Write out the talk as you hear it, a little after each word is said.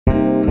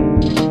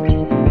Blank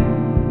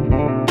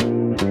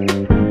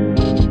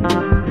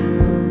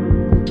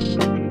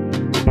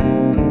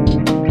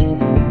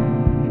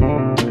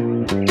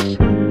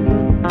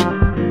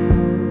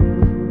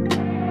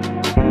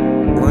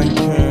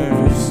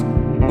canvas,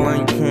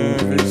 blank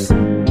canvas,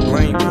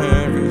 blank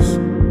canvas,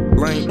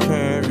 blank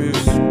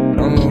canvas.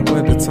 Don't know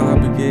what the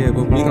topic is,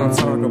 but we gon'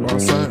 talk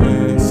about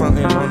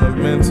something on the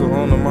mental,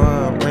 on the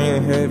mind,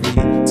 weighing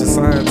heavy.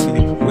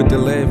 Society with the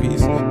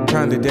levies,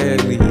 kinda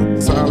deadly.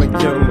 Silent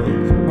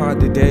killer, hard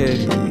to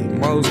daddy.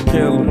 Most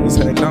killers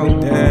had no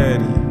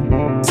daddy.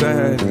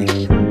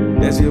 Sadly,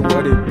 that's just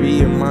what it be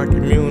in my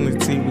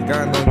community. We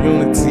got no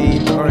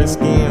unity. Dark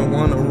skin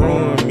wanna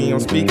ruin me. I'm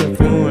speaking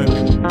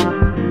fluently.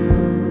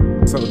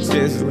 So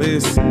just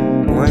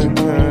listen. Blank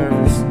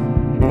canvas,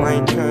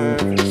 blank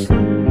canvas,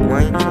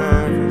 blank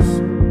canvas,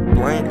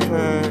 blank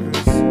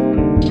canvas.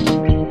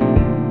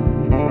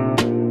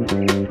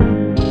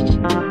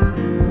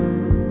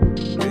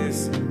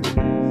 Listen.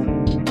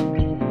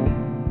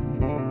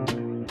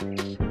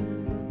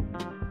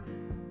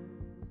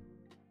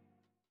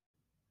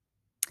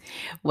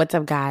 What's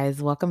up,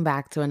 guys? Welcome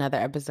back to another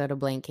episode of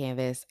Blank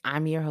Canvas.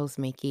 I'm your host,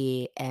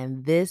 Mickey,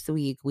 and this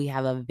week we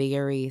have a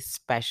very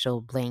special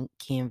Blank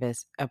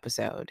Canvas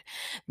episode.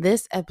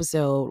 This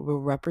episode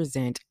will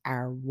represent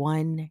our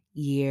 1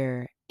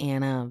 year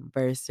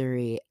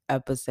anniversary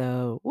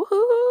episode.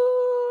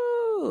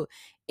 Woohoo!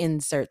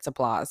 Inserts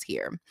applause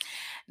here.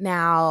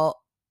 Now,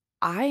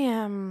 I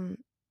am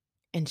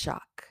in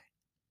shock.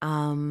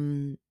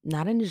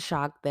 Not in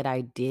shock that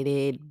I did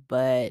it,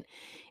 but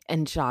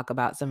in shock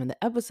about some of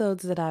the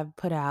episodes that I've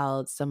put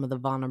out, some of the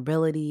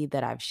vulnerability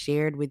that I've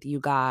shared with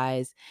you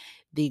guys,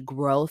 the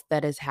growth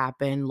that has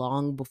happened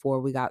long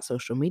before we got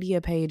social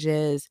media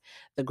pages,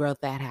 the growth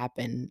that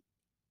happened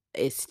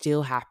is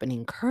still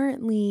happening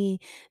currently,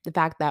 the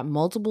fact that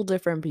multiple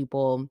different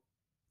people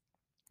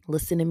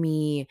listen to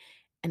me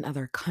in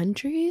other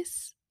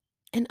countries.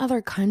 In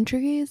other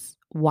countries?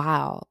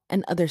 Wow.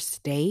 In other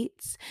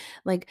states?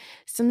 Like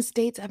some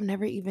states I've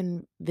never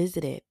even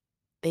visited.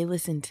 They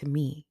listen to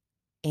me.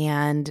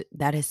 And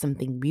that is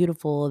something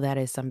beautiful. That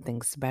is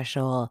something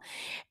special.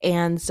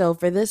 And so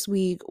for this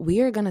week,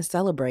 we are going to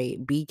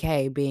celebrate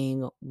BK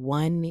being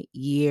 1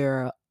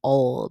 year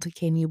old.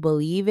 Can you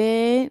believe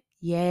it?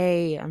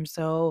 Yay. I'm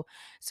so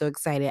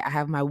excited. I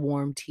have my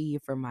warm tea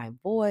for my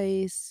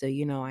voice, so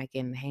I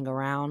can hang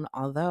around.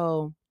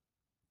 Although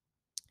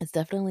it's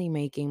definitely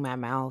making my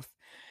mouth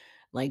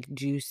like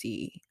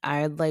juicy.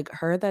 I like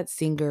heard that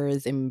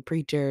singers and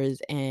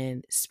preachers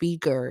and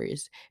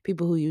speakers,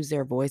 people who use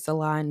their voice a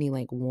lot, need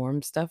like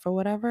warm stuff or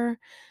whatever.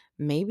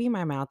 Maybe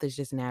my mouth is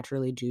just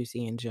naturally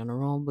juicy in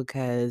general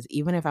because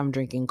even if I'm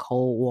drinking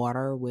cold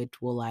water,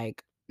 which will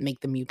like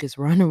make the mucus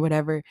run or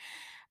whatever,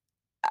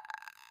 uh,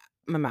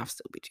 my mouth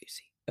still be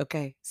juicy.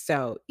 Okay.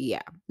 So,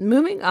 yeah.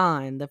 Moving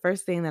on. The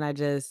first thing that I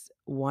just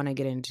want to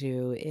get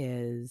into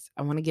is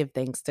I want to give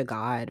thanks to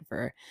God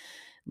for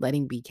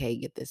letting BK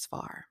get this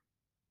far.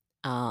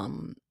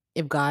 Um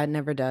if God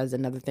never does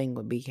another thing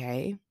with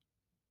BK,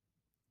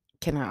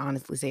 can I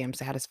honestly say I'm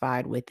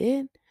satisfied with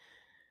it?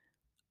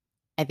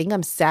 I think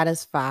I'm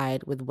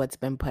satisfied with what's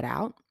been put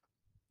out.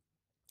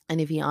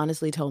 And if he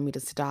honestly told me to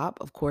stop,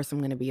 of course I'm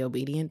going to be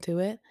obedient to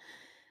it.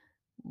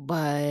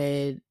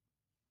 But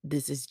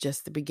this is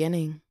just the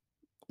beginning.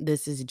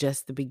 This is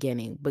just the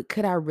beginning. But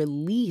could I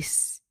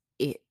release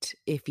it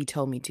if he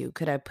told me to?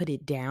 Could I put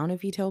it down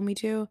if he told me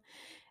to?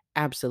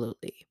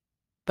 Absolutely.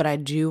 But I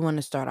do want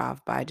to start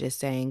off by just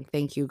saying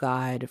thank you,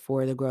 God,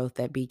 for the growth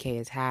that BK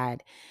has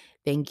had.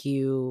 Thank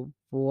you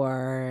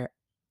for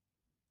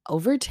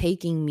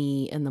overtaking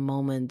me in the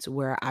moments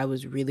where I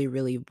was really,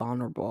 really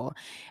vulnerable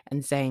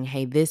and saying,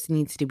 hey, this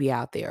needs to be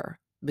out there.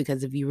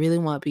 Because if you really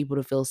want people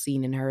to feel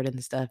seen and heard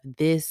and stuff,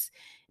 this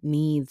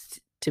needs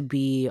to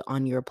be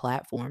on your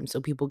platform so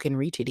people can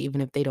reach it,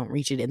 even if they don't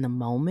reach it in the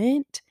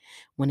moment.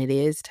 When it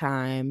is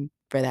time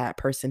for that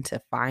person to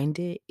find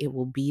it, it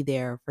will be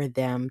there for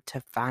them to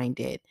find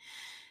it.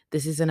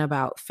 This isn't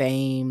about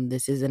fame.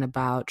 This isn't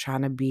about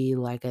trying to be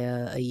like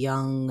a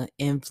young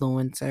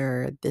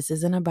influencer. This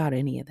isn't about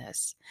any of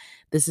this.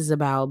 This is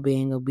about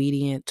being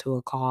obedient to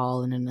a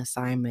call and an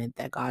assignment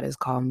that God has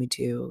called me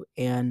to,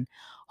 and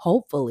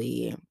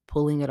hopefully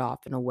pulling it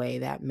off in a way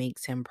that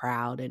makes him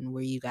proud and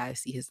where you guys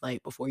see his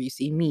light before you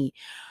see me.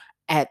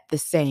 At the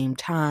same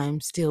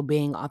time, still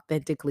being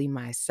authentically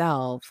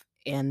myself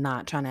and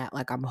not trying to act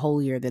like I'm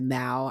holier than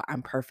thou,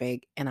 I'm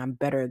perfect, and I'm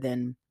better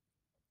than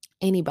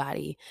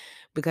anybody,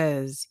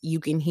 because you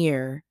can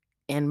hear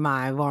in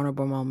my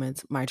vulnerable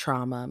moments my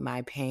trauma,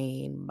 my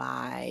pain,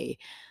 my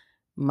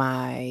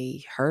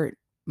hurt,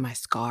 my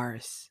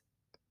scars,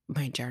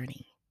 my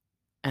journey.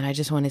 And I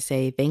just want to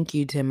say thank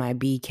you to my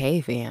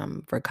BK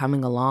fam for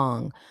coming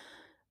along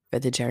for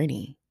the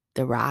journey,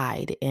 the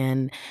ride.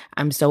 And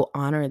I'm so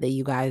honored that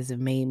you guys have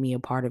made me a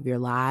part of your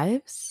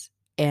lives.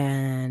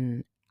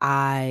 And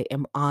I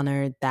am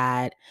honored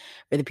that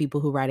for the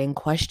people who write in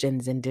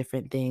questions and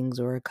different things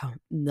or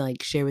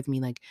like share with me,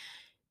 like,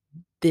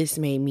 this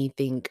made me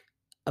think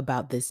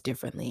about this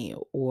differently,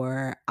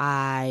 or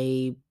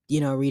I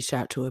reached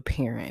out to a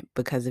parent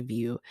because of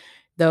you.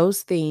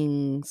 Those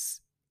things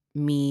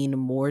mean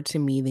more to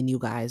me than you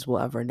guys will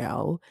ever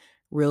know.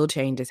 Real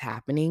change is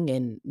happening.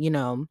 And,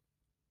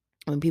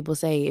 when people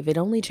say, if it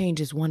only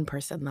changes one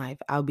person's life,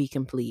 I'll be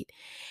complete.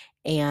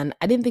 And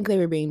I didn't think they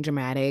were being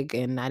dramatic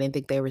and I didn't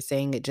think they were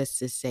saying it just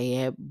to say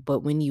it. But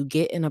when you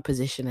get in a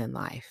position in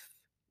life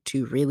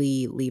to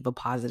really leave a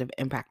positive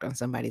impact on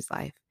somebody's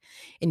life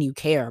and you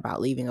care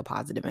about leaving a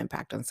positive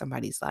impact on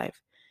somebody's life,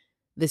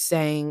 the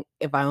saying,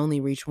 if I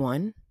only reach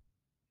one,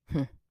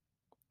 hmm,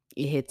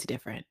 it hits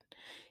different.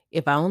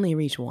 If I only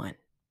reach one,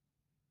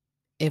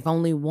 if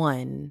only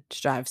one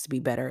strives to be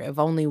better, if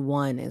only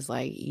one is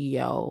like,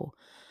 yo,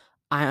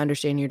 I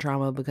understand your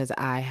trauma because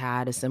I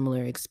had a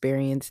similar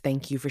experience.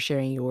 Thank you for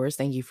sharing yours.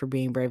 Thank you for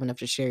being brave enough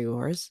to share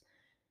yours.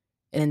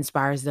 It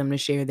inspires them to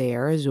share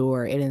theirs,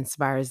 or it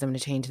inspires them to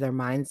change their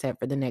mindset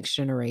for the next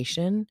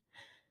generation.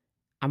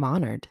 I'm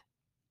honored.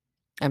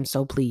 I'm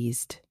so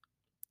pleased.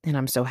 And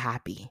I'm so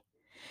happy.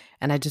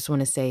 And I just want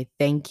to say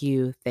thank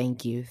you,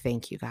 thank you,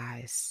 thank you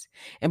guys.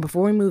 And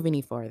before we move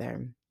any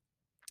further,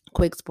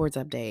 quick sports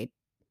update.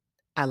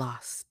 I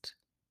lost.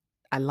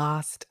 I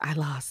lost.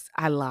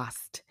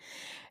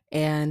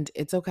 And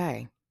it's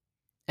okay.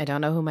 I don't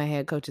know who my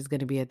head coach is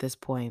going to be at this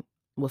point.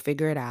 We'll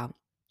figure it out.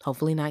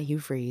 Hopefully not Hugh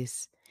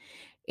Freeze.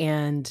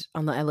 And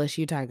on the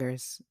LSU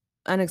Tigers,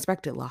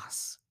 unexpected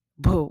loss.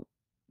 But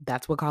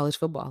that's what college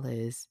football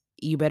is.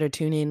 You better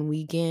tune in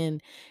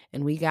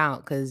and week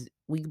out because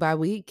week by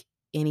week,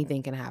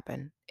 anything can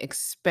happen,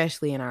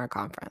 especially in our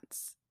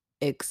conference,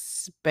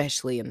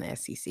 especially in the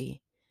SEC.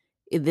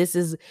 This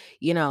is,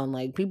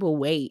 like people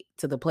wait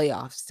to the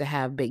playoffs to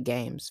have big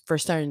games for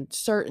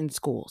certain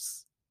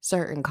schools,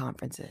 certain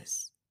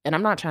conferences. And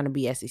I'm not trying to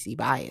be SEC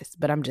biased,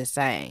 but I'm just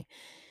saying,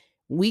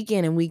 week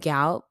in and week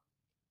out,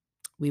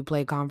 we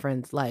play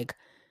conference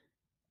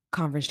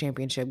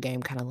championship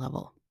game kind of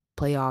level,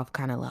 playoff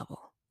kind of level.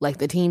 Like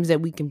the teams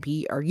that we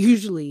compete are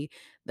usually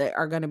that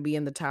are going to be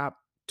in the top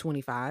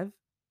 25,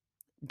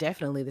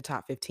 definitely the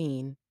top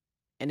 15,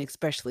 and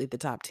especially the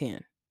top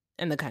 10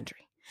 in the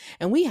country.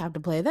 And we have to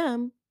play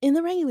them in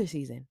the regular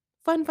season.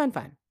 Fun, fun,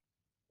 fun.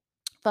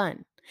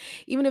 Fun.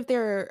 Even if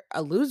they're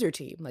a loser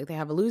team, like they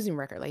have a losing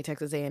record like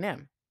Texas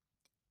A&M,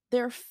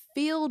 they're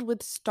filled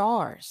with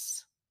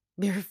stars.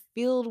 They're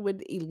filled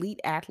with elite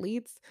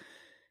athletes,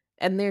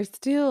 and they're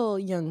still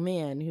young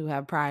men who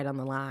have pride on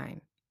the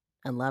line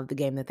and love the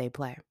game that they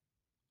play.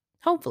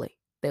 Hopefully,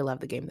 they love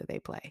the game that they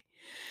play.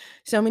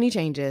 So many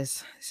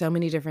changes, so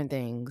many different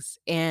things.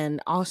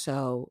 And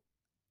also,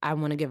 I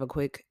want to give a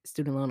quick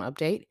student loan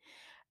update.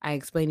 I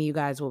explained to you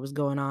guys what was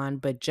going on,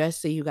 but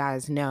just so you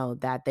guys know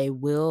that they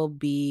will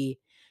be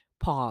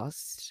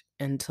paused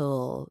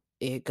until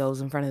it goes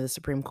in front of the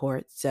Supreme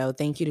Court. So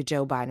thank you to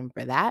Joe Biden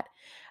for that.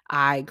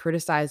 I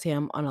criticize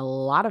him on a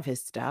lot of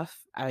his stuff.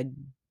 I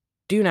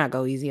do not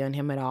go easy on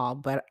him at all,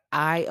 but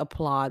I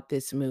applaud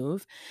this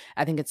move.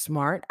 I think it's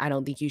smart. I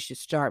don't think you should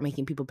start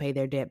making people pay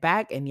their debt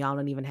back, and y'all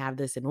don't even have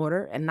this in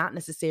order, and not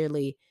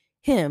necessarily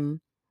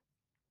him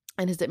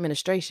and his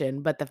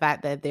administration, but the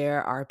fact that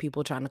there are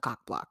people trying to cock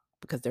block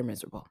because they're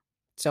miserable.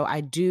 So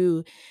I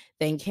do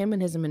thank him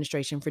and his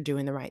administration for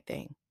doing the right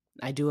thing.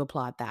 I do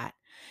applaud that.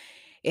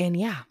 And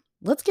yeah,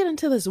 let's get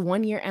into this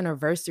 1 year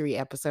anniversary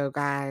episode,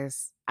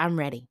 guys. I'm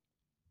ready.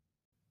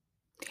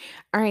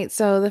 All right.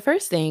 So the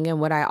first thing, and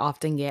what I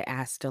often get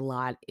asked a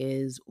lot,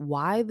 is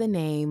why the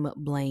name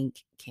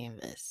Blank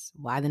Canvas?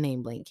 Why the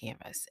name Blank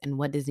Canvas? And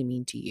what does it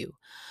mean to you?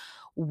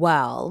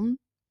 Well,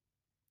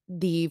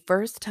 the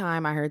first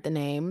time I heard the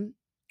name,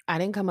 I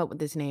didn't come up with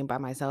this name by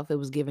myself. It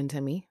was given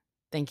to me.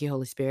 Thank you,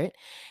 Holy Spirit.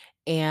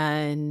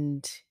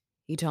 And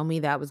he told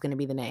me that was going to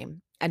be the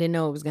name. I didn't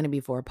know it was going to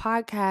be for a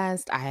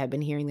podcast. I had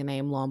been hearing the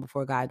name long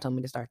before God told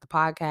me to start the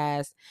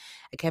podcast.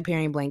 I kept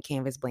hearing blank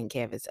canvas,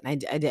 and I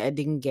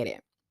didn't get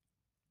it.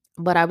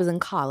 But I was in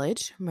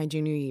college my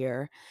junior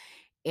year,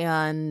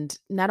 and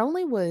not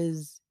only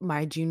was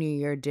my junior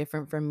year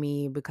different from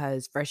me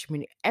because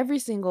freshman, every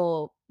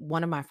single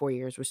one of my 4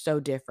 years was so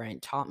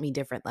different, taught me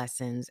different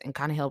lessons, and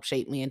kind of helped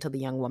shape me into the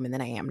young woman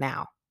that I am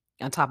now,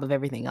 on top of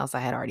everything else I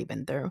had already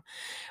been through.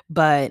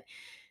 But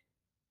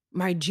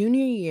my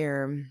junior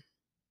year,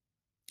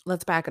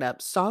 let's back it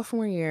up.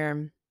 Sophomore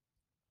year,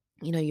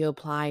 you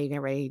apply, you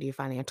get ready to do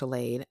financial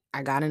aid.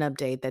 I got an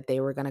update that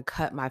they were going to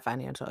cut my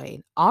financial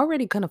aid.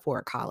 Already couldn't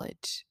afford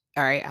college.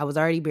 All right. I was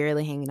already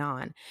barely hanging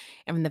on.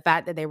 And from the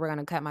fact that they were going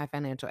to cut my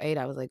financial aid,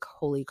 I was like,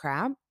 holy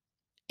crap.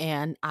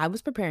 And I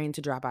was preparing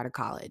to drop out of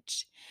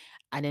college.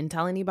 I didn't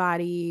tell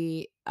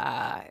anybody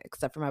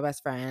except for my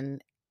best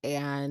friend.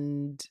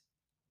 And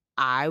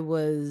I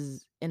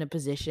was in a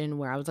position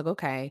where I was like,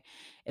 okay,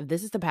 if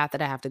this is the path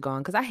that I have to go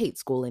on, because I hate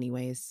school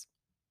anyways.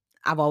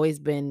 I've always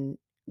been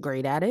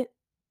great at it.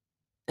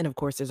 And of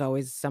course, there's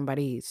always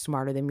somebody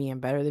smarter than me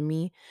and better than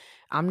me.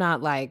 I'm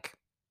not like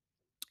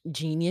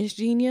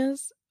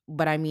genius,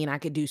 but I mean, I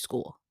could do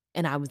school.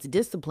 And I was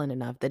disciplined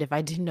enough that if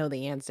I didn't know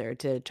the answer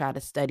to try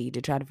to study,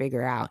 to try to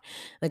figure out.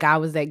 Like, I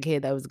was that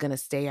kid that was gonna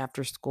stay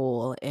after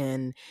school,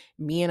 and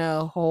me and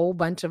a whole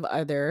bunch of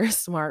other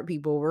smart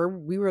people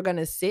we were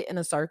gonna sit in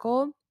a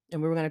circle,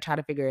 and we were gonna try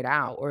to figure it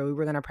out, or we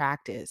were gonna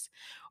practice,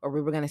 or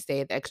we were gonna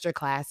stay at the extra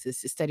classes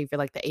to study for,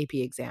 like, the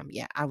AP exam.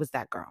 Yeah, I was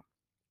that girl.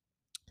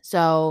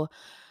 So,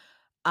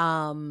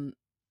 um,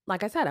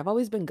 like I said, I've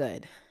always been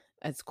good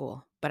at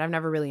school, but I've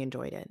never really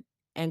enjoyed it.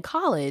 In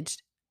college,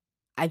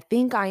 I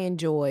think I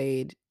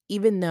enjoyed,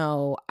 even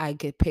though I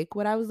could pick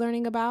what I was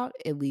learning about,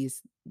 at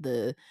least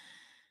the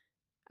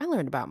I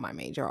learned about my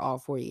major all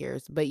 4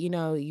 years, but,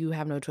 you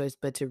have no choice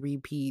but to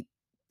repeat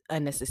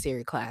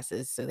unnecessary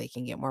classes so they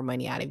can get more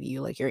money out of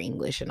you, like your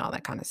English and all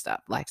that kinda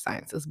stuff, life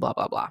sciences, blah,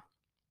 blah, blah.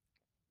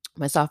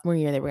 My sophomore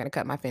year, they were gonna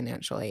cut my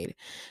financial aid.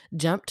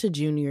 Jump to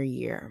junior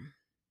year.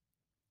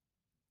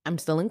 I'm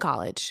still in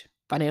college.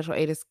 Financial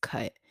aid is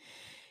cut.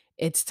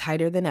 It's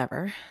tighter than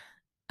ever.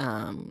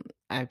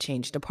 I've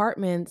changed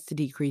apartments to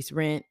decrease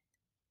rent.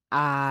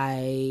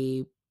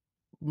 I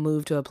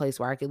moved to a place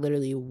where I could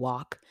literally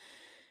walk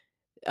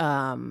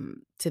to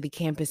the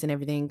campus and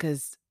everything,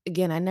 cuz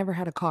again, I never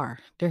had a car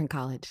during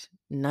college.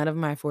 None of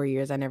my 4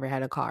 years I never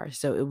had a car.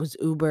 So it was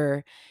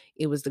Uber,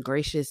 it was the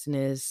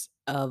graciousness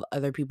of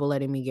other people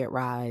letting me get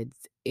rides,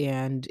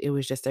 and it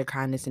was just their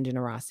kindness and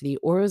generosity,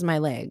 or it was my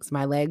legs.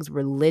 My legs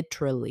were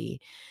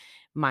literally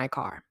my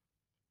car.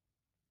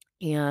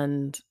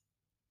 And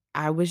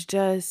I was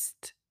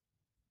just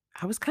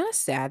I was kinda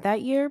sad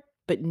that year,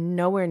 but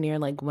nowhere near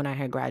like when I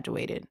had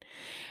graduated.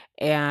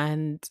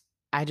 And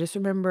I just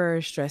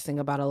remember stressing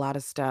about a lot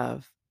of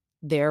stuff.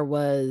 There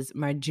was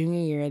my junior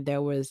year,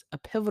 there was a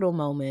pivotal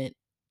moment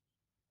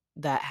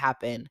that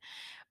happened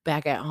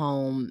back at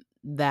home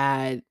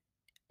that,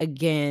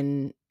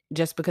 again,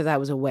 just because I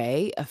was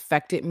away,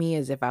 affected me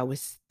as if I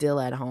was still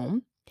at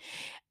home.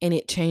 And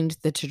it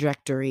changed the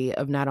trajectory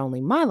of not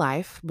only my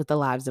life, but the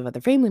lives of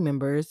other family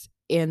members.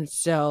 And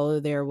so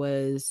there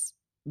was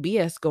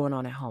BS going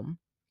on at home.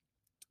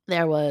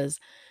 There was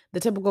the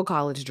typical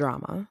college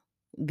drama.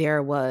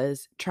 There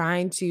was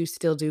trying to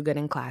still do good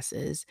in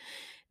classes.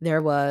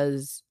 There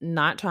was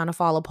not trying to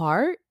fall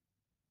apart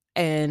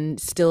and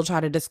still try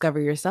to discover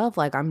yourself.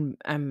 Like,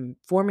 I'm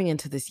forming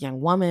into this young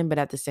woman, but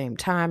at the same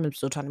time, I'm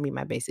still trying to meet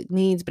my basic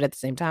needs, but at the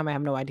same time, I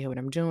have no idea what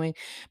I'm doing.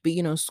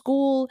 But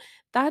school,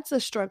 that's a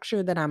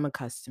structure that I'm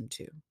accustomed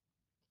to.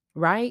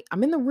 Right?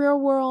 I'm in the real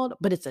world,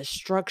 but it's a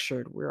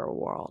structured real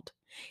world.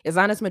 It's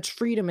not as much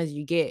freedom as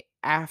you get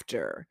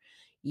after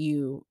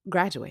you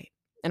graduate.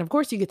 And of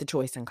course, you get the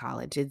choice in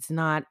college. It's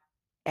not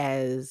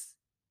as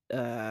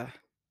uh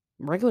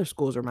regular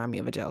schools remind me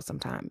of a jail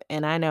sometime.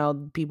 And I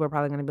know people are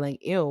probably going to be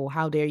like, ew,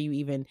 how dare you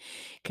even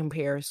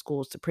compare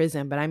schools to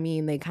prison? But I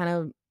mean, they kind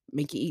of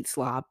make you eat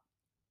slop.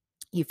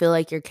 You feel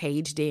like you're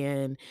caged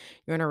in,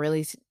 you're on a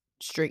really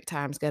strict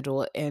time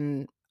schedule,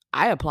 and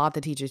I applaud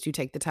the teachers who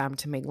take the time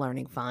to make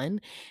learning fun,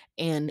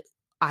 and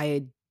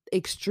I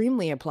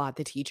extremely applaud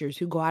the teachers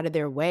who go out of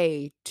their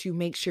way to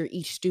make sure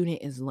each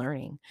student is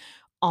learning.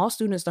 All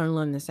students don't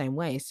learn the same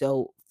way,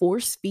 so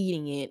force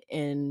feeding it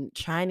and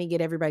trying to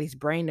get everybody's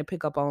brain to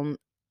pick up on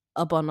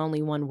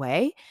only one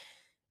way,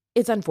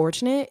 it's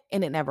unfortunate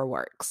and it never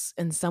works,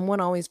 and someone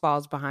always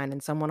falls behind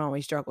and someone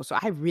always struggles. So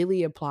I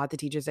really applaud the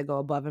teachers that go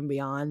above and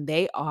beyond.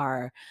 They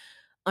are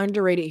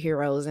underrated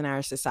heroes in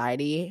our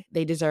society.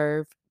 They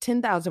deserve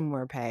 10,000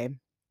 more pay,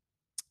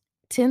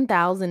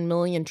 10,000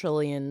 million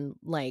trillion,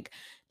 like,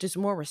 just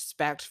more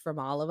respect from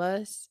all of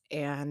us.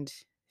 And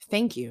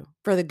thank you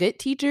for the good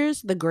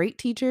teachers, the great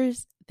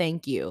teachers.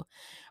 Thank you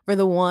for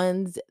the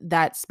ones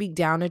that speak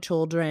down to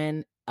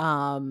children,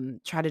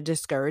 try to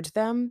discourage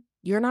them.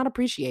 You're not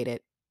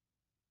appreciated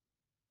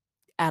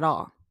at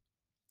all,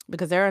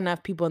 because there are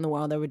enough people in the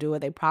world that would do it.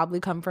 They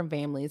probably come from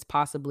families,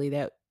 possibly,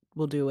 that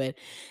will do it.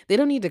 They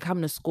don't need to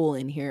come to school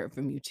and hear it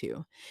from you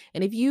too.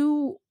 And if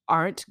you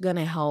aren't going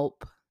to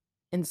help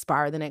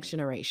inspire the next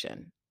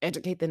generation,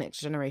 educate the next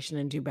generation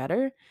and do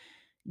better,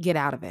 get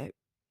out of it.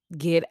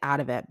 Get out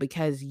of it,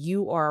 because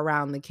you are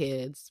around the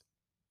kids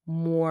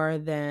more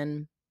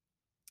than,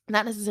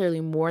 not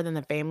necessarily more than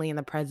the family and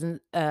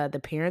the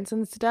parents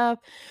and stuff,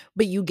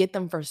 but you get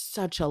them for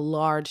such a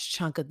large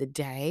chunk of the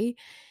day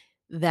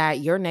that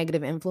your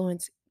negative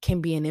influence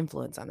can be an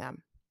influence on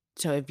them.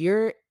 So if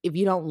you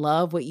don't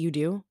love what you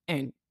do,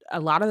 and a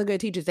lot of the good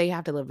teachers, they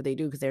have to love what they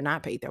do because they're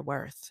not paid their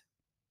worth.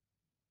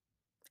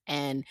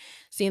 And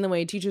seeing the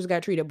way teachers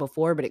got treated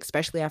before, but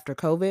especially after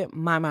COVID,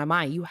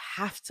 my, you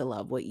have to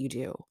love what you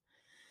do.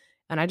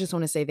 And I just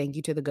want to say thank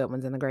you to the good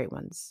ones and the great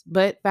ones.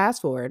 But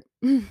fast forward,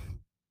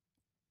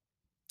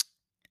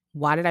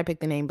 why did I pick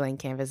the name Blank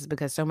Canvas? Is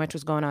because so much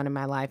was going on in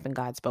my life, and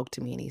God spoke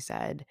to me and he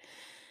said,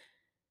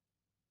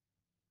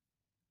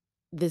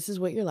 this is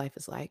what your life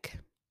is like.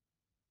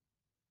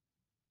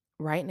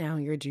 Right now,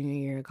 your junior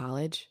year of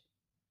college,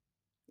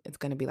 it's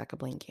going to be like a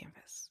blank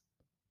canvas.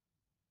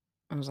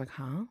 I was like,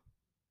 huh?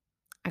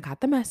 I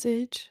got the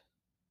message.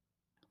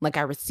 Like,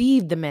 I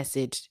received the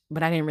message,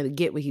 but I didn't really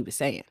get what he was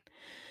saying.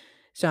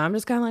 So I'm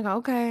just kind of like,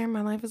 okay,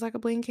 my life is like a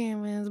blank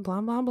canvas, blah,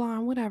 blah, blah,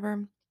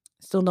 whatever.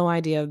 Still no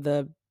idea of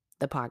the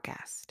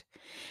podcast.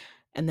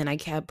 And then I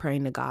kept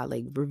praying to God,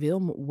 like, reveal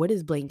what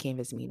does blank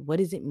canvas mean? What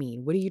does it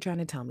mean? What are you trying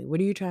to tell me? What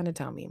are you trying to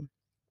tell me?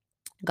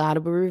 God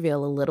would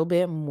reveal a little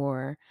bit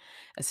more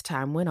as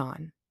time went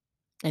on.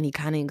 And he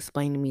kind of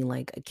explained to me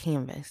like a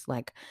canvas,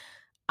 like,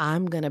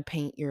 I'm going to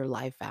paint your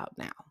life out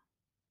now.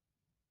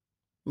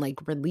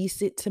 Like,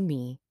 release it to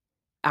me.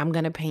 I'm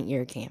going to paint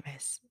your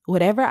canvas.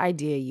 Whatever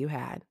idea you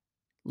had,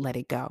 let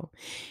it go.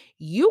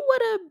 You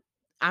would have,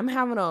 I'm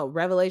having a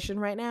revelation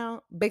right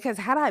now because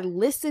had I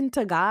listened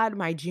to God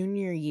my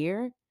junior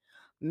year,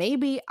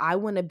 maybe I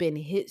wouldn't have been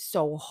hit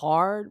so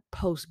hard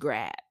post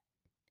grad.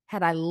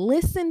 Had I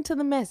listened to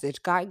the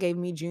message God gave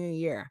me junior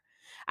year,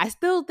 I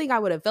still think I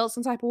would have felt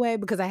some type of way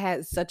because I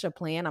had such a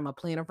plan. I'm a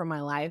planner for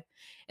my life.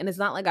 And it's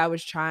not like I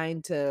was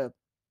trying to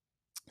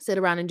sit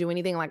around and do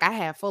anything. Like I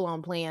had full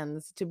on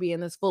plans to be in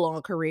this full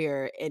on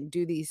career and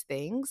do these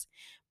things.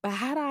 But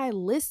had I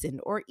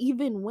listened or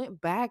even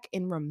went back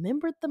and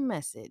remembered the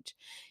message,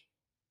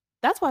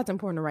 that's why it's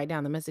important to write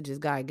down the messages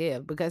God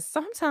give, because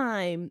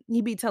sometimes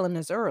he be telling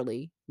us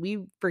early,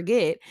 we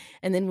forget,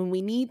 and then when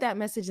we need that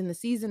message in the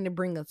season to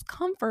bring us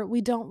comfort,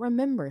 we don't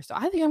remember. So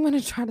I think I'm going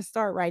to try to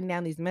start writing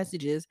down these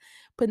messages,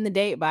 putting the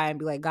date by, and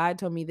be like, God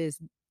told me this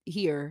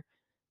here.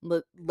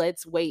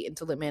 Let's wait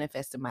until it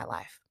manifests in my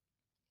life.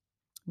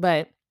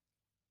 But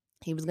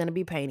he was going to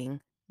be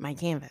painting my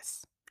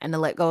canvas and to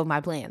let go of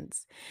my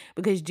plans,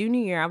 because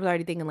junior year I was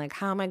already thinking like,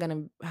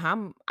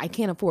 I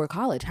can't afford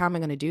college. How am I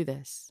going to do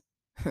this?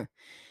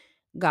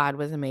 God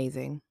was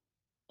amazing.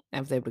 I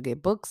was able to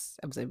get books.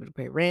 I was able to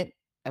pay rent.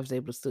 I was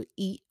able to still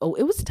eat. Oh,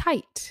 it was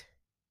tight.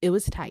 It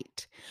was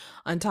tight.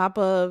 On top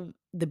of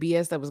the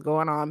BS that was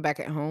going on back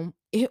at home,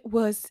 it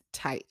was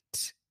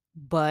tight,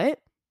 but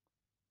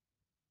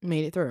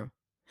made it through.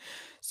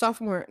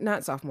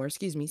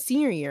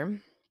 Senior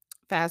year,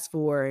 fast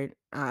forward,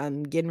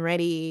 I'm getting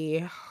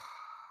ready.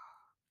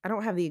 I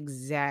don't have the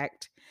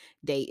exact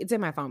date. It's in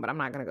my phone, but I'm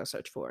not going to go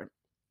search for it.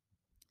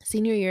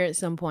 Senior year at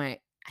some point,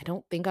 I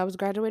don't think I was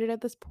graduated at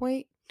this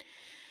point.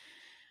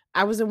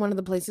 I was in one of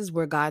the places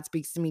where God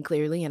speaks to me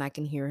clearly and I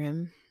can hear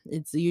him.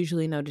 It's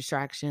usually no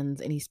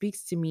distractions, and he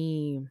speaks to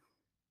me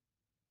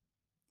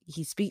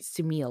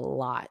a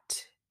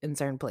lot in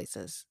certain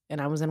places.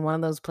 And I was in one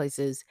of those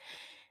places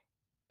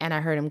and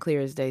I heard him clear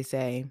as day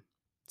say,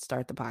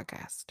 "Start the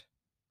podcast."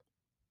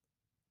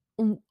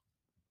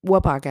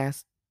 What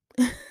podcast?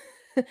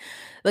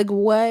 Like,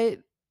 what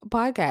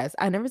podcast?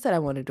 I never said I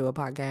wanted to do a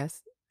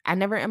podcast. I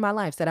never in my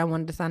life said I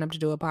wanted to sign up to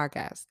do a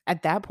podcast.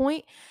 At that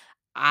point,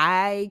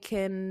 I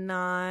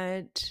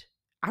cannot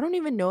I don't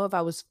even know if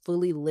I was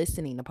fully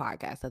listening to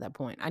podcasts at that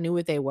point. I knew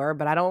what they were,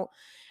 but I don't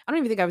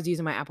even think I was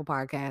using my Apple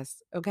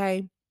Podcasts,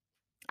 okay?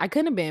 I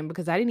couldn't have been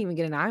because I didn't even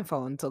get an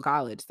iPhone until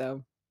college,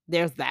 so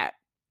there's that.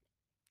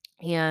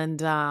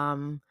 And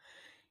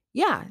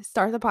yeah,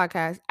 start the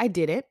podcast. I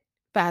did it.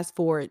 Fast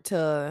forward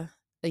to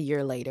a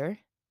year later.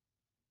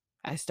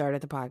 I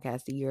started the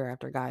podcast a year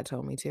after God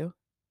told me to.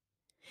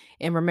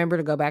 And remember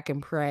to go back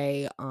and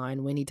pray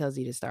on when he tells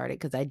you to start it,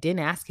 because I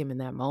didn't ask him in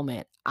that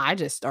moment. I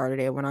just started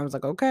it when I was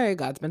like, okay,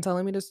 God's been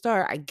telling me to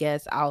start. I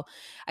guess I'll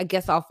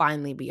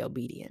finally be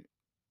obedient.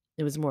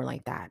 It was more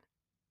like that.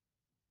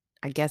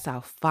 I guess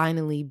I'll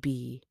finally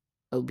be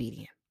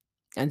obedient.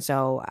 And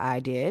so I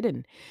did,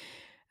 and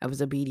I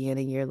was obedient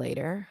a year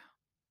later.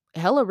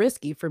 Hella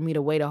risky for me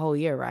to wait a whole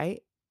year,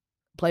 right?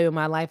 Play with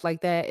my life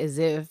like that as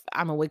if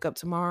I'm gonna wake up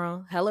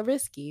tomorrow. Hella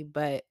risky,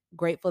 but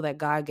grateful that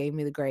God gave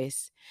me the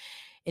grace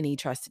and he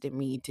trusted in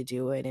me to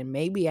do it. And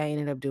maybe I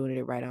ended up doing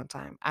it right on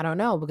time. I don't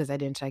know because I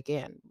didn't check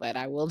in, but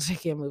I will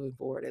check in moving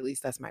forward. At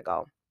least that's my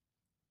goal.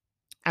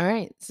 All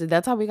right. So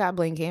that's how we got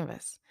blank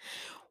canvas.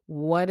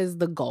 What is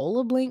the goal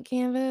of blank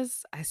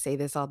canvas? I say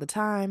this all the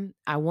time.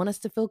 I want us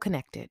to feel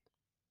connected.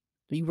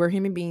 We're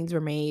human beings. We're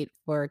made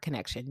for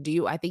connection.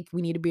 I think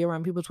we need to be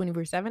around people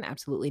 24/7?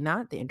 Absolutely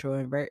not. The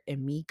introvert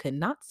in me could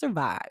not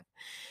survive.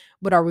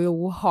 But are we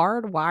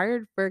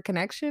hardwired for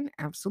connection?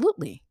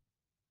 Absolutely.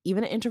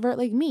 Even an introvert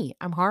like me,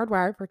 I'm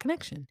hardwired for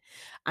connection.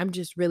 I'm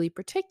just really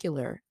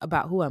particular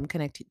about who I'm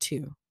connected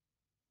to.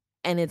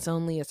 And it's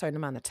only a certain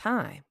amount of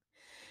time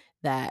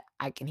that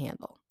I can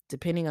handle,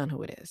 depending on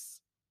who it is.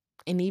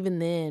 And even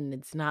then,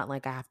 it's not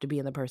like I have to be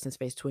in the person's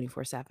face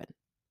 24/7.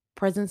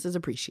 Presence is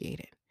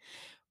appreciated.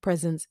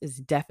 Presence is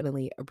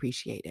definitely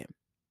appreciated.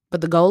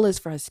 But the goal is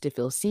for us to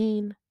feel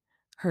seen,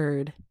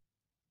 heard,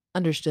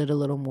 understood a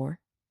little more,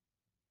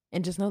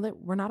 and just know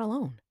that we're not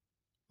alone.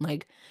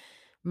 Like,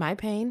 my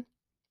pain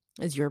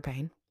is your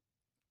pain.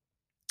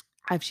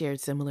 I've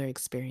shared similar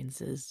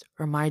experiences,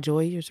 or my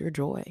joy is your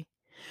joy,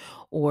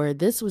 or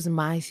this was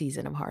my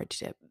season of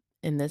hardship,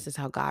 and this is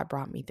how God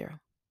brought me through.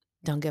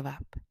 Don't give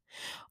up.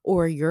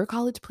 Or your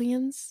college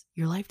plans,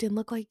 your life didn't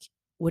look like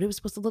what it was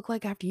supposed to look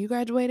like after you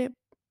graduated.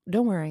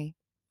 Don't worry,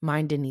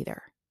 mine didn't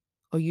either.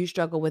 Or you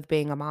struggle with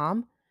being a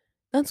mom.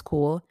 That's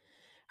cool.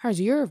 How's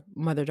your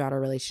mother-daughter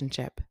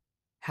relationship?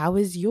 How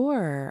is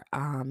your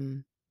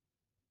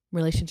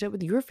relationship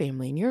with your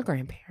family and your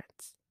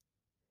grandparents?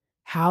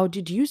 How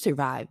did you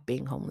survive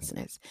being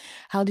homelessness?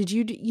 How did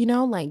you,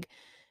 like,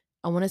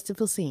 I want us to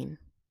feel seen,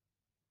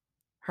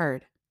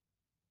 heard,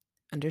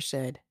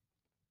 understood,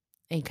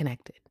 and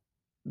connected.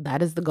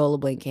 That is the goal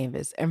of Blank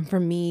Canvas. And for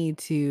me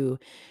to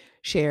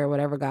share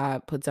whatever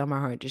God puts on my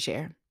heart to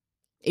share,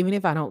 even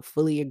if I don't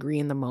fully agree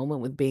in the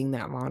moment with being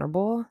that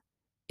vulnerable,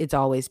 it's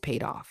always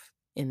paid off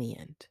in the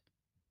end.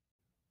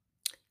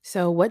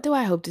 So, what do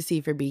I hope to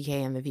see for BK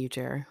in the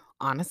future?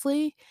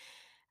 Honestly,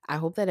 I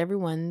hope that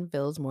everyone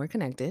feels more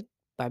connected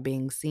by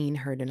being seen,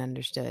 heard, and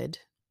understood.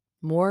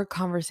 More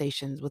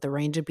conversations with a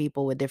range of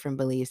people with different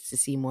beliefs to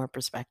see more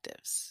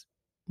perspectives.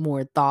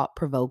 More thought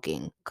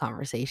provoking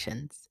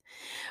conversations.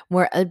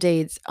 More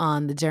updates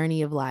on the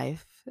journey of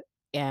life.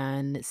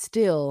 And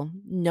still,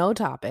 no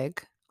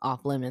topic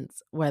off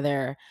limits,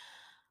 whether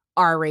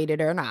R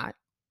rated or not.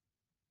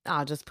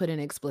 I'll just put in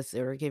explicit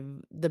or give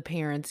the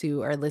parents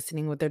who are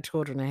listening with their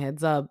children a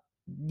heads up.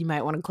 You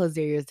might want to close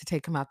their ears to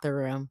take them out the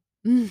room.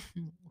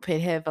 Put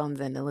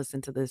headphones in and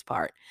listen to this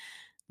part.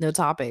 No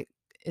topic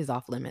is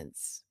off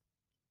limits.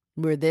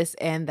 We're this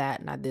and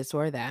that, not this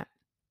or that.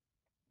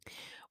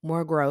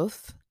 More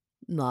growth,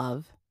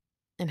 love,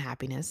 and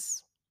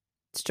happiness.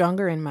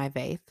 Stronger in my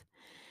faith.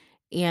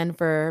 And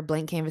for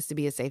Blank Canvas to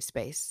be a safe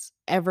space,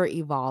 ever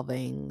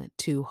evolving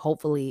to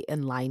hopefully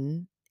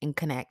enlighten and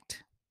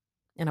connect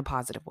in a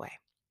positive way.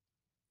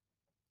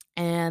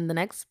 And the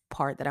next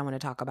part that I want to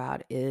talk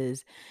about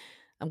is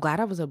I'm glad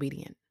I was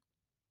obedient.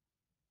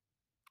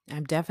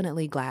 I'm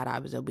definitely glad I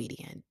was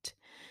obedient.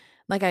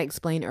 Like I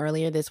explained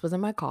earlier, this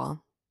wasn't my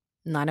call,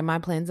 not in my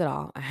plans at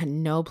all. I had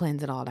no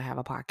plans at all to have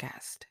a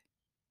podcast.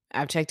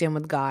 I've checked in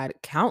with God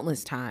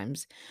countless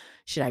times.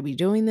 Should I be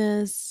doing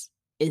this?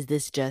 Is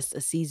this just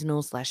a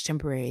seasonal /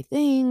 temporary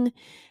thing?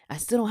 I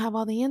still don't have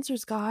all the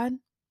answers, God.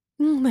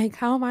 Like,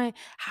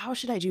 how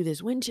should I do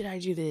this? When should I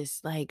do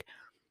this? Like,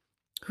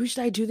 who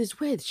should I do this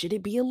with? Should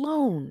it be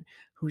alone?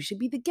 Who should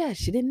be the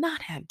guest? Should it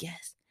not have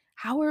guests?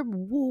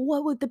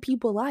 What would the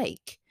people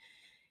like?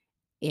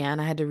 And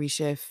I had to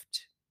recenter,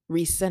 and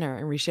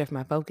reshift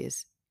my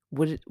focus.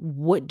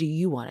 What do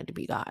you want it to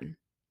be, God?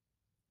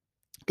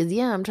 Because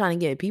yeah, I'm trying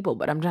to get people,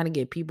 but I'm trying to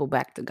get people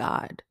back to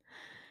God.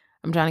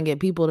 I'm trying to get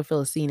people to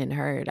feel seen and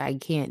heard. I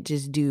can't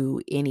just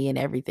do any and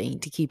everything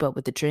to keep up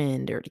with the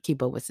trend or to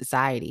keep up with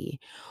society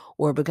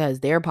or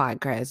because their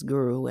podcast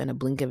grew in a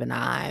blink of an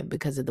eye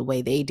because of the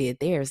way they did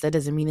theirs. That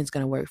doesn't mean it's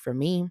going to work for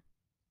me.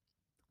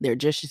 Their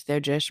dish is their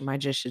dish, my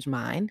dish is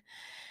mine.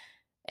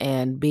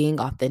 And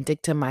being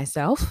authentic to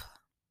myself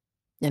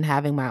and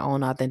having my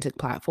own authentic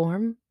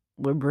platform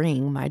will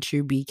bring my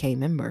true BK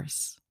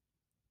members.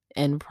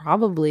 And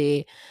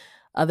probably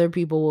other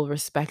people will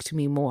respect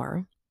me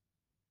more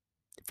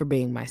for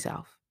being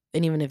myself.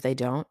 And even if they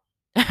don't,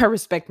 I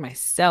respect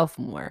myself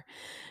more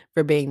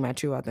for being my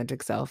true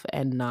authentic self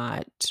and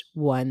not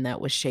one that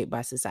was shaped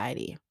by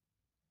society.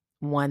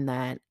 One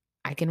that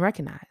I can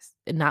recognize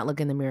and not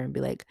look in the mirror and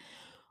be like,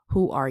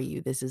 who are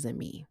you? This isn't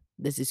me.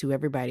 This is who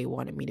everybody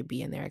wanted me to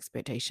be and their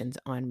expectations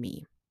on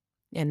me.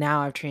 And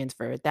now I've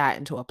transferred that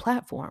into a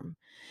platform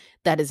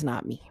that is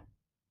not me.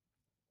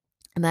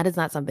 And that is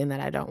not something that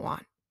I don't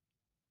want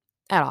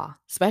at all.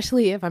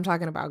 Especially if I'm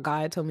talking about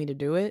God told me to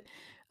do it.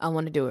 I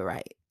want to do it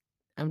right.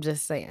 I'm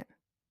just saying.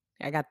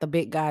 I got the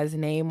big guy's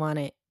name on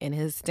it and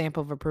his stamp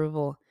of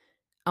approval.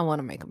 I want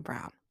to make him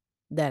proud.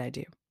 That I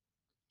do.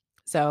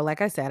 So, like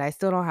I said, I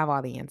still don't have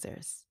all the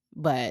answers,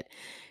 but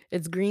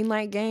it's green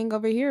light gang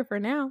over here for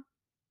now.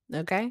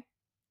 Okay.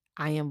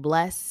 I am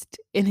blessed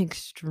and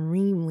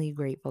extremely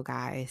grateful,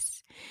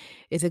 guys.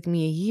 It took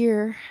me a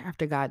year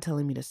after God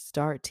telling me to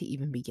start to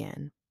even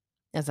begin.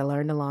 As I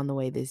learned along the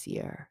way this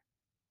year,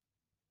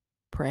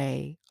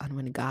 pray on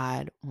when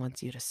God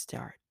wants you to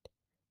start.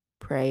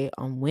 Pray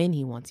on when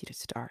He wants you to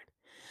start.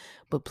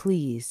 But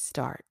please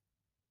start.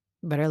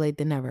 Better late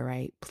than never,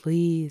 right?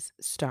 Please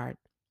start.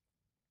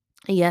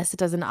 Yes, it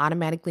doesn't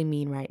automatically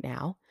mean right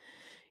now.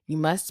 You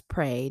must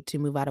pray to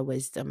move out of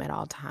wisdom at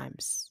all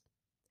times.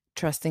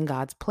 Trusting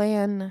God's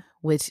plan,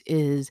 which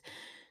is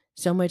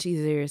so much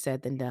easier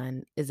said than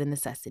done, is a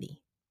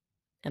necessity.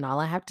 And all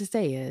I have to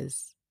say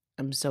is,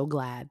 I'm so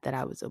glad that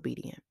I was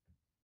obedient.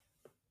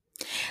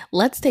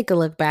 Let's take a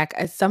look back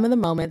at some of the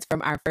moments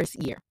from our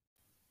first year.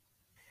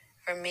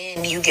 For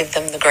men, you give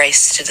them the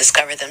grace to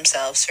discover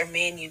themselves. For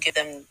men, you give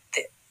them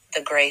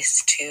the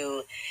grace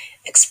to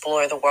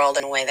explore the world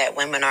in a way that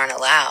women aren't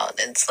allowed.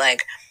 It's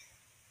like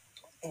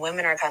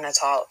women are kind of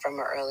taught from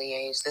an early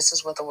age, this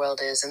is what the world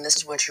is, and this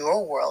is what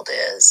your world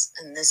is,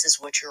 and this is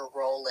what your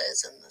role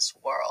is in this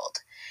world.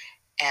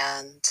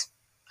 And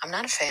I'm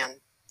not a fan.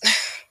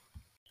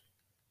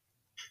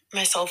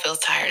 My soul feels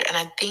tired, and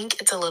I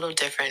think it's a little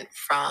different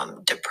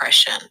from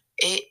depression.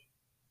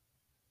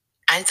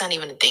 It's not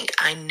even a think.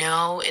 I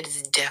know it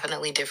is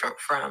definitely different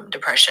from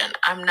depression.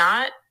 I'm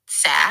not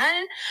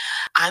sad.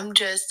 I'm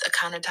just a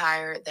kind of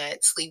tired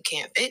that sleep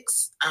can't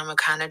fix. I'm a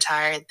kind of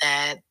tired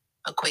that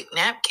a quick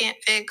nap can't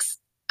fix.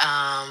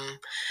 I'm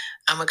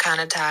a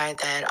kind of tired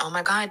that, oh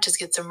my God, just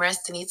get some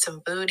rest and eat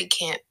some food. It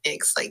can't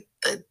fix. Like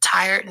the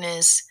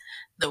tiredness,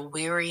 the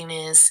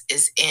weariness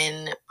is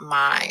in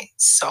my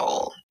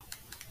soul.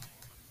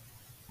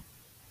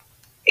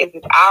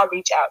 is I'll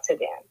reach out to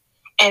them.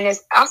 And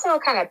it's also a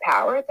kind of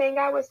power thing,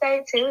 I would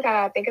say, too, that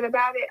I'm thinking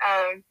about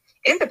it.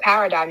 It's a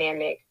power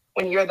dynamic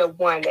when you're the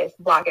one that's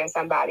blocking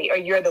somebody or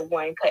you're the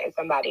one cutting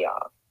somebody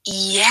off.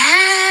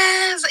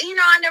 Yes.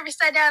 I never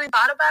sat down and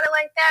thought about it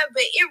like that,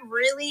 but it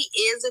really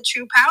is a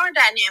true power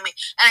dynamic.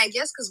 And I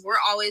guess because we're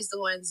always the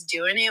ones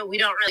doing it, we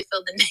don't really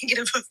feel the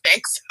negative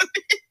effects of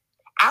it.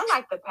 I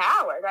like the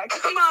power. Like,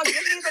 come on, give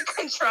me the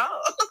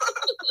control.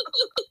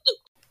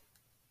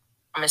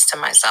 Promise to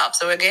myself.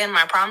 So again,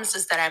 my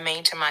promises that I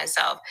made to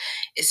myself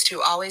is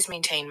to always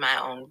maintain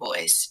my own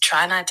voice.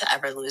 Try not to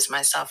ever lose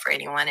myself for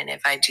anyone. And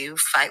if I do,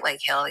 fight like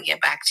hell to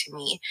get back to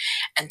me.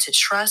 And to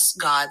trust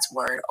God's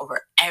word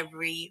over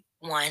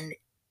everyone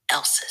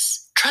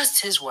else's.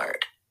 Trust his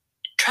word.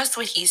 Trust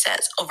what he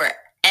says over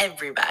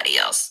everybody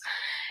else.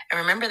 And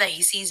remember that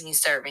he sees me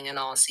serving in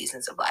all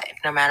seasons of life,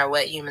 no matter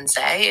what humans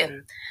say.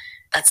 And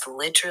that's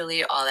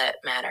literally all that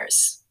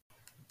matters.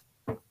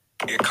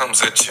 Here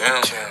comes a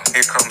gem.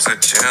 Here comes a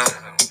gem.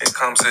 Here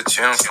comes a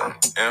gem from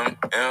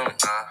MM.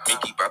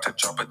 Mickey about to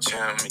drop a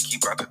gem. Mickey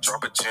about to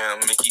drop a gem.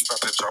 Mickey about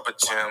to drop a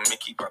gem.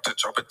 Mickey about to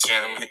drop a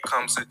gem. Here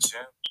comes a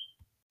gem.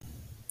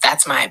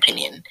 That's my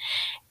opinion.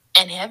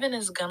 And heaven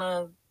is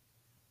gonna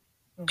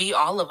be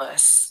all of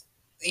us.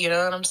 You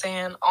know what I'm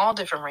saying? All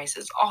different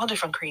races, all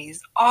different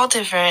creeds, all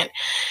different,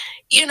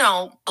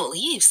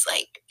 beliefs.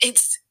 Like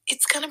it's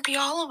gonna be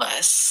all of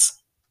us.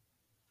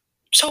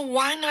 So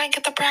why not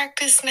get the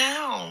practice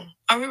now?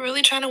 Are we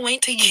really trying to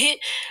wait to get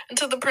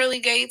into the pearly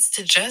gates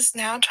to just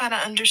now try to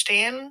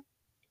understand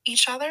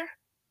each other?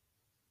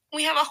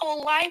 We have a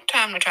whole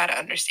lifetime to try to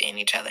understand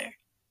each other.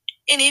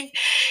 And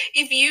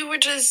if you were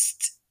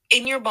just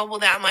in your bubble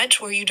that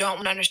much where you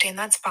don't understand,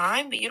 that's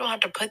fine, but you don't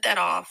have to put that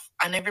off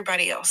on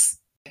everybody else.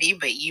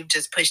 But you've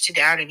just pushed it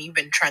down and you've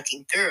been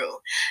trucking through.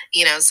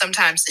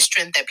 Sometimes the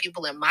strength that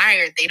people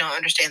admire, they don't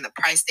understand the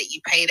price that you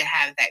pay to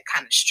have that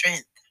kind of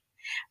strength.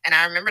 And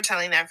I remember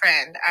telling that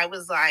friend, I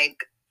was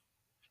like,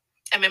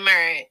 I'm in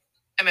my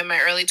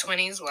early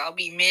 20s. Well, I'll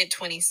be mid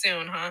 20s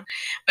soon, huh?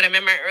 But I'm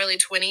in my early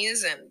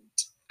 20s, and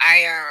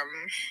I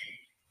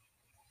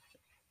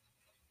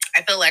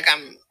feel like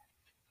I'm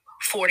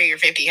 40 or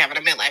 50 having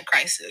a midlife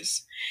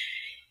crisis.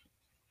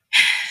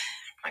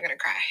 I'm gonna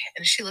cry.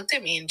 And she looked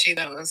at me and she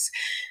goes,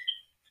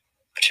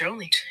 "But you're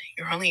only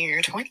in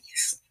your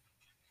 20s.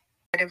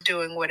 Of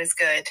doing what is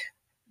good.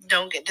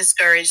 Don't get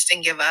discouraged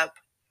and give up,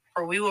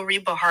 for we will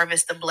reap a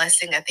harvest of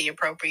blessing at the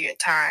appropriate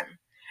time."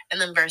 And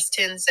then verse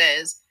 10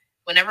 says,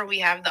 whenever we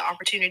have the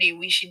opportunity,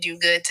 we should do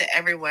good to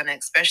everyone,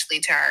 especially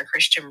to our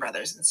Christian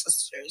brothers and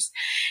sisters.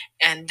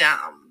 And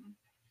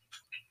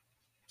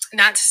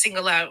not to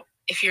single out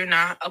if you're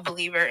not a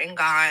believer in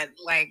God,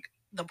 like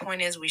the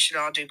point is we should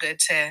all do good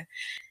to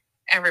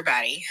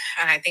everybody.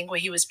 And I think what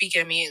he was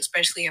speaking to me,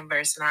 especially in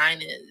verse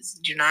 9, is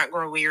do not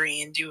grow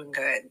weary in doing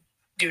good.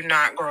 Do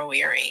not grow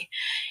weary.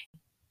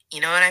 You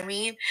know what I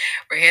mean?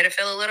 We're here to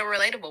feel a little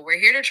relatable. We're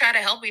here to try to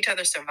help each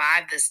other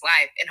survive this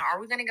life. And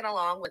are we going to get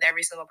along with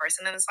every single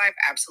person in this life?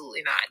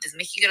 Absolutely not. Does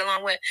Mickey get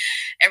along with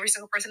every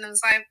single person in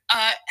this life?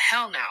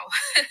 Hell no.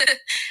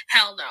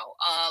 Hell no.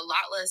 A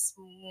lot less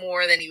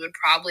more than you would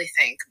probably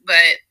think.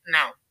 But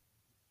no.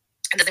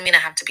 It doesn't mean I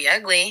have to be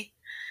ugly.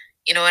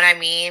 You know what I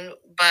mean?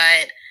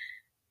 But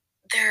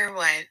there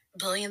are,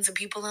 billions of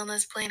people on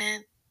this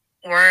planet?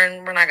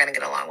 We're not going to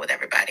get along with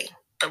everybody.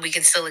 But we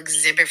can still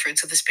exhibit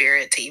fruits of the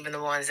spirit to even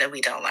the ones that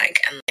we don't like.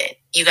 And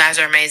you guys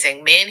are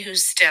amazing. Men who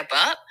step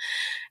up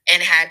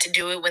and had to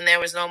do it when there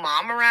was no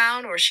mom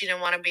around or she didn't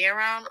want to be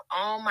around.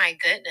 Oh my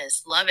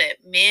goodness. Love it.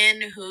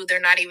 Men who they're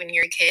not even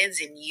your kids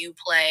and you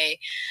play,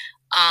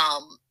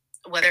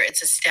 whether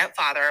it's a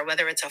stepfather or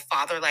whether it's a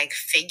father-like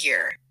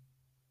figure.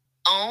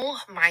 Oh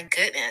my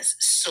goodness.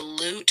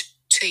 Salute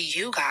to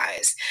you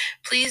guys.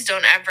 Please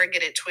don't ever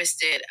get it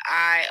twisted.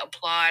 I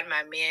applaud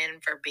my men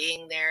for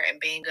being there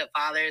and being good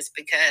fathers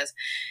because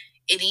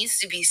it needs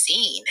to be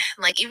seen.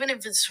 Like, even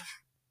if it's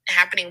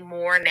happening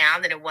more now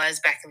than it was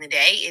back in the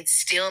day, it's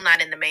still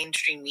not in the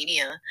mainstream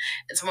media.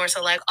 It's more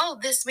so like, oh,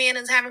 this man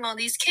is having all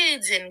these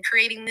kids and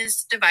creating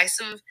this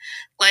divisive,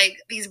 like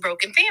these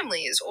broken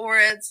families. Or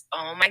it's,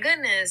 oh my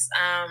goodness,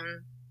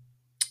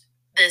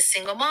 this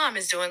single mom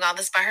is doing all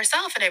this by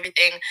herself and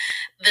everything.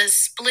 The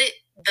split,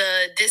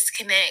 the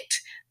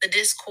disconnect, the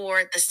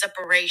discord, the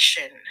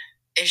separation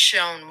is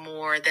shown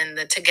more than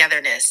the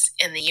togetherness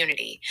and the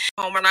unity.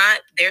 Home or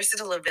not, there's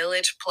still a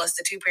village plus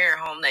the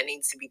 2-parent home that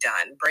needs to be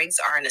done. Breaks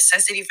are a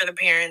necessity for the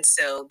parents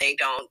so they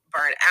don't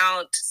burn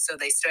out, so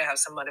they still have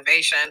some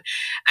motivation.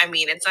 I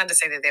mean, it's not to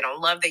say that they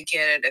don't love their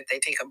kid if they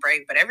take a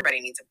break, but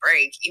everybody needs a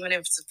break, even if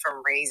it's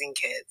from raising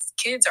kids.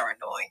 Kids are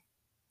annoying.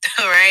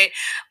 All right?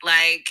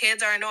 Like,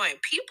 kids are annoying.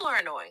 People are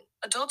annoying.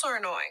 Adults are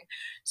annoying.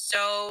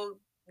 So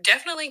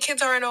definitely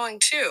kids are annoying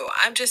too.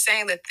 I'm just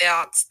saying the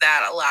thoughts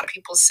that a lot of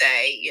people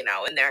say,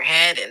 in their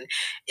head, and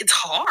it's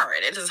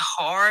hard. It is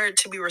hard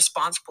to be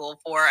responsible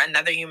for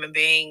another human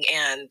being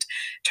and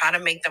try to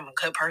make them a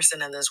good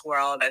person in this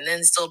world, and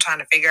then still trying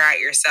to figure out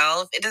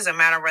yourself. It doesn't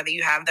matter whether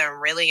you have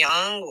them really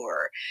young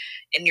or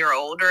in your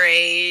older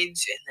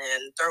age, and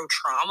then throw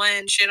trauma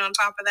and shit on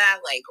top of that.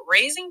 Like,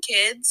 raising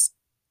kids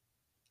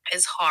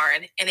is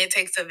hard, and it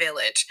takes a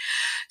village.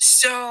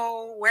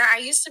 So where I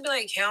used to be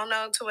like, hell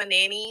no to a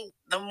nanny,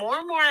 the more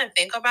and more I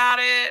think about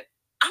it,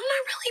 I'm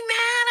not really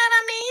mad at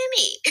a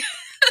nanny.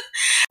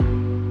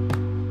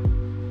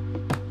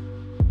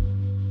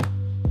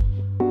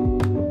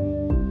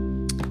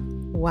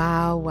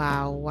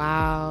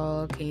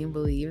 Wow. Can you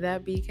believe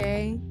that,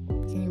 BK?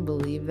 Can you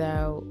believe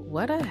that?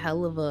 What a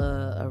hell of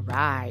a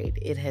ride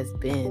it has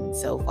been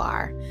so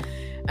far.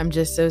 I'm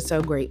just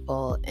so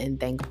grateful and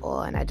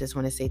thankful. And I just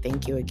want to say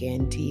thank you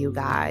again to you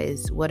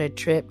guys. What a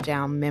trip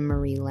down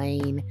memory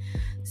lane.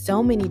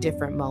 So many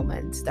different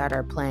moments that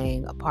are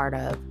playing a part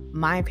of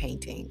my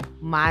painting,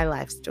 my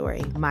life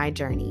story, my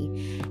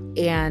journey.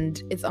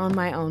 And it's on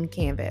my own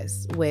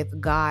canvas, with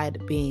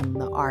God being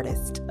the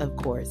artist, of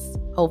course.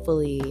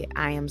 Hopefully,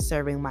 I am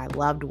serving my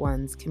loved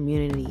ones,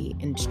 community,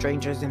 and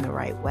strangers in the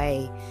right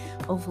way.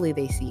 Hopefully,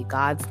 they see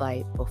God's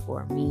light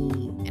before me.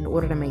 In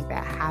order to make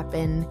that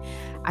happen,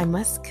 I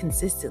must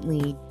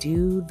consistently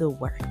do the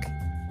work.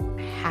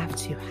 I have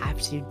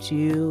to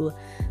do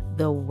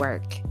the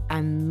work.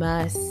 I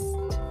must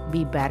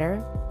be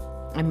better.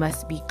 I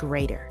must be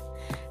greater.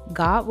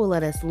 God will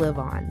let us live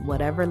on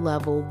whatever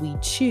level we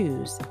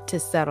choose to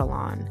settle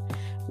on.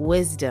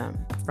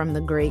 Wisdom from the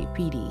great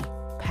PD,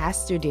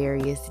 Pastor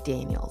Darius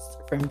Daniels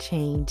from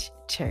Change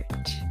Church.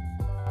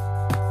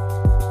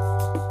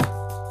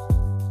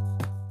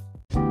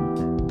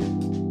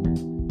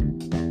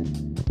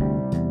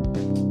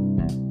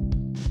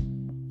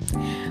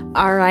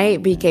 All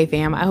right, BK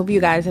fam, I hope you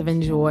guys have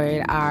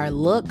enjoyed our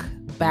look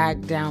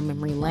back down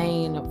memory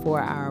lane for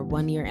our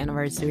 1-year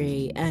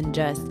anniversary, and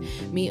just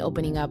me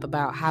opening up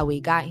about how we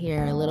got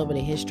here, a little bit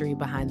of history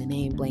behind the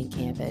name Blank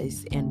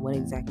Canvas, and what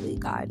exactly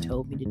God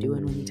told me to do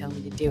and when he told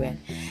me to do it.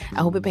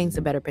 I hope it paints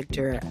a better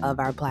picture of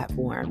our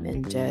platform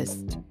and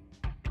just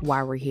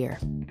why we're here.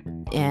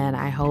 And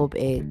I hope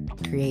it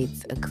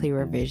creates a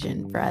clearer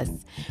vision for us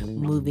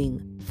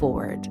moving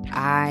forward.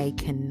 I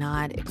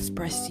cannot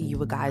express to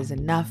you guys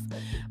enough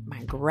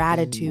my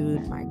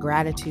gratitude.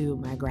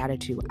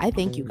 I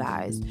thank you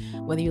guys,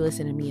 whether you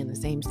listen to me in the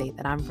same state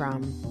that I'm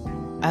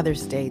from, other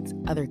states,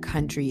 other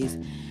countries,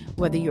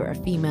 whether you're a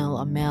female,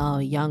 a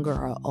male, younger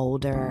or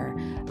older.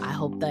 I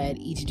hope that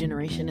each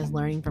generation is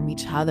learning from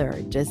each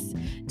other, just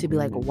to be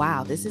like,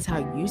 wow, this is how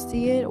you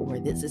see it, or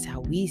this is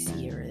how we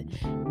see it, or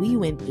we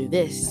went through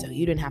this, so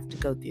you didn't have to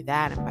go through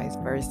that, and vice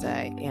versa.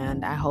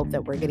 And I hope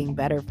that we're getting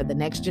better for the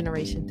next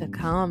generation to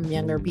come,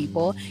 younger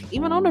people,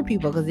 even older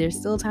people, because there's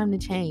still time to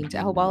change.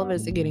 I hope all of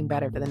us are getting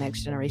better for the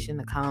next generation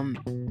to come.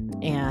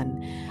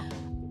 And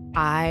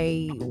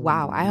I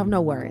have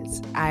no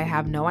words. I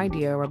have no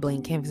idea where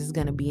Blank Canvas is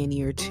going to be in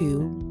year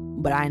 2,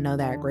 but I know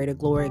that greater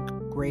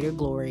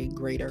glory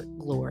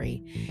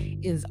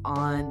is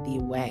on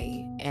the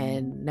way.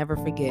 And never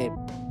forget,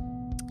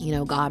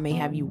 God may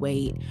have you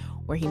wait,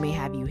 or he may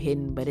have you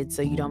hidden, but it's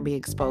so you don't be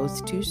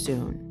exposed too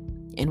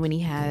soon. And when he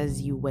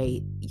has you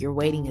wait, your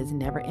waiting is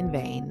never in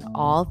vain.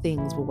 All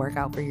things will work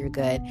out for your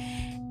good.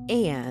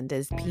 And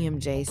as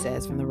PMJ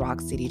says from the Rock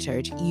City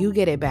Church, you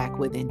get it back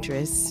with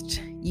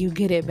interest.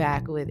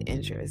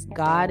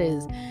 God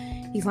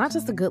he's not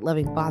just a good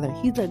loving father.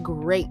 He's a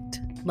great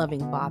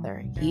loving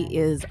father. He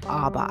is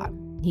Abba.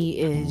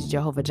 He is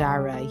Jehovah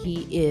Jireh.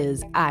 He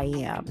is I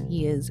Am.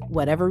 He is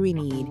whatever we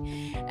need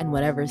and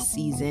whatever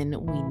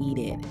season we need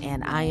it.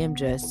 And I am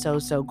just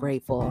so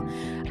grateful.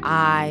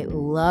 I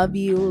love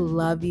you,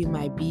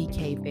 my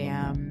BK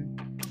fam.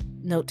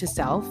 Note to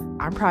self,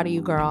 I'm proud of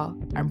you, girl.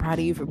 I'm proud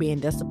of you for being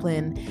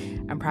disciplined.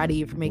 I'm proud of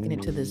you for making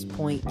it to this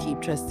point.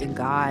 Keep trusting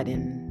God,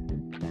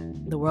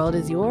 and the world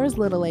is yours,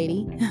 little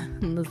lady.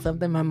 That's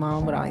something my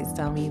mom would always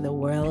tell me. The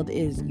world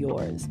is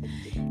yours.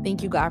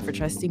 Thank you, God, for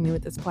trusting me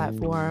with this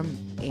platform,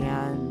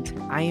 and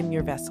I am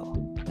your vessel.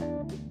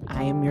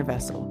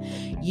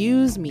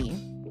 Use me,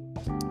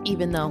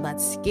 even though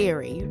that's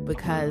scary,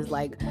 because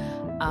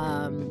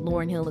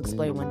Lauryn Hill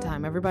explained one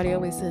time, everybody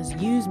always says,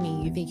 use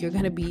me. You think you're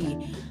going to be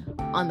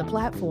on the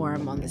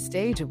platform, on the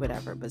stage or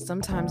whatever, but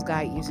sometimes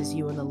God uses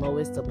you in the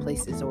lowest of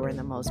places or in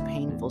the most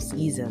painful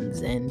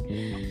seasons, and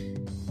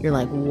you're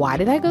like, why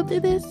did I go through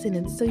this? And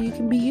it's so you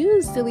can be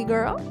used, silly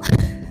girl.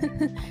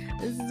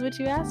 This is what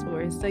you asked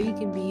for, so you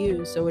can be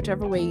used. So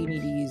whichever way you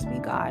need to use me,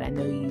 God, I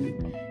know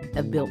you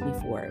have built me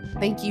for it.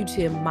 Thank you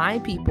to my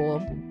people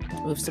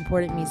who have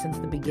supported me since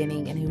the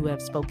beginning and who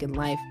have spoken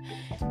life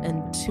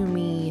and to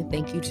me.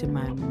 Thank you to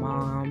my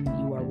mom.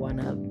 You are one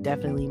of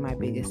definitely my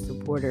biggest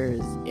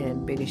supporters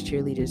and biggest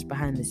cheerleaders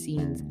behind the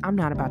scenes. I'm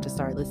not about to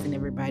start listing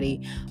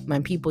everybody. My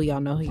people,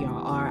 y'all know who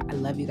y'all are. I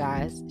love you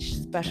guys.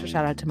 Special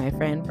shout out to my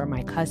friend for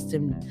my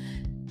custom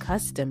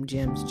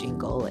gems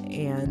jingle.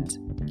 And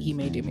he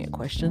may do me a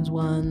questions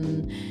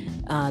one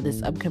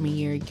this upcoming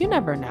year. You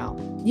never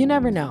know. You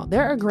never know.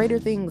 There are greater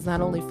things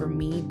not only for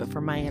me, but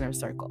for my inner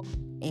circle.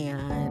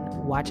 And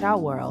watch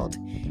out, world.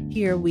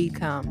 Here we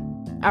come.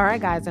 All right,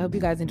 guys. I hope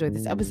you guys enjoyed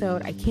this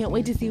episode. I can't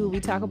wait to see what we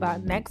talk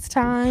about next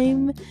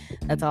time.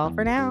 That's all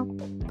for now.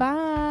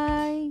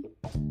 Bye.